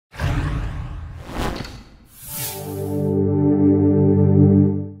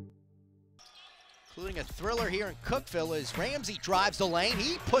a thriller here in Cookeville as Ramsey drives the lane.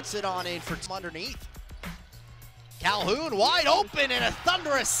 He puts it on in for underneath. Calhoun wide open and a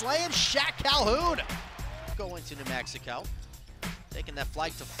thunderous slam. Shaq Calhoun going to New Mexico. Taking that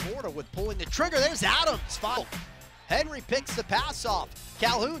flight to Florida with pulling the trigger. There's Adams. Foul. Henry picks the pass off.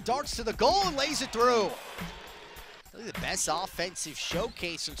 Calhoun darts to the goal and lays it through. Really the best offensive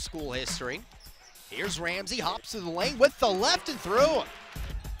showcase in school history. Here's Ramsey, hops to the lane with the left and through.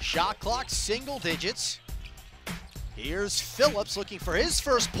 Shot clock single digits. Here's Phillips looking for his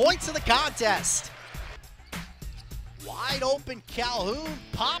first points of the contest. Wide open Calhoun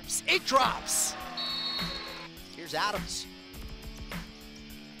pops, it drops. Here's Adams.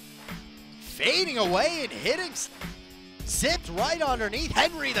 Fading away and hitting. Zipped right underneath.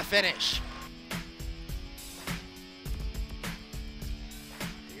 Henry the finish.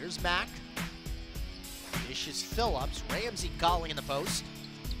 Here's Mack. Dishes Phillips. Ramsey calling in the post.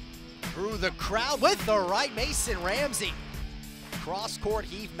 Through the crowd with the right. Mason Ramsey. Cross court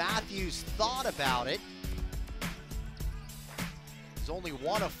heave. Matthews thought about it. He's only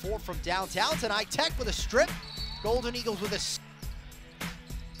 1 of 4 from downtown tonight. Tech with a strip. Golden Eagles with a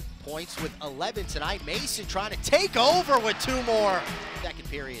points with 11 tonight. Mason trying to take over with 2 more. Second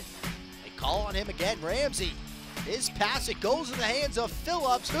period. They call on him again. Ramsey. His pass, it goes in the hands of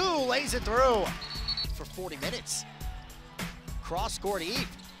Phillips, who lays it through for 40 minutes. Cross court heave.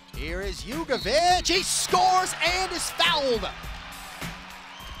 Here is Jugovic. He scores and is fouled.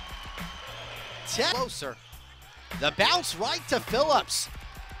 Closer. The bounce right to Phillips.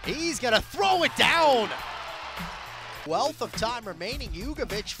 He's going to throw it down. 12th of time remaining.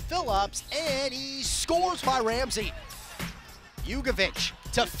 Jugovic, Phillips, and he scores by Ramsey. Jugovic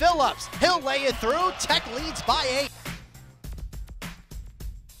to Phillips. He'll lay it through. Tech leads by 8.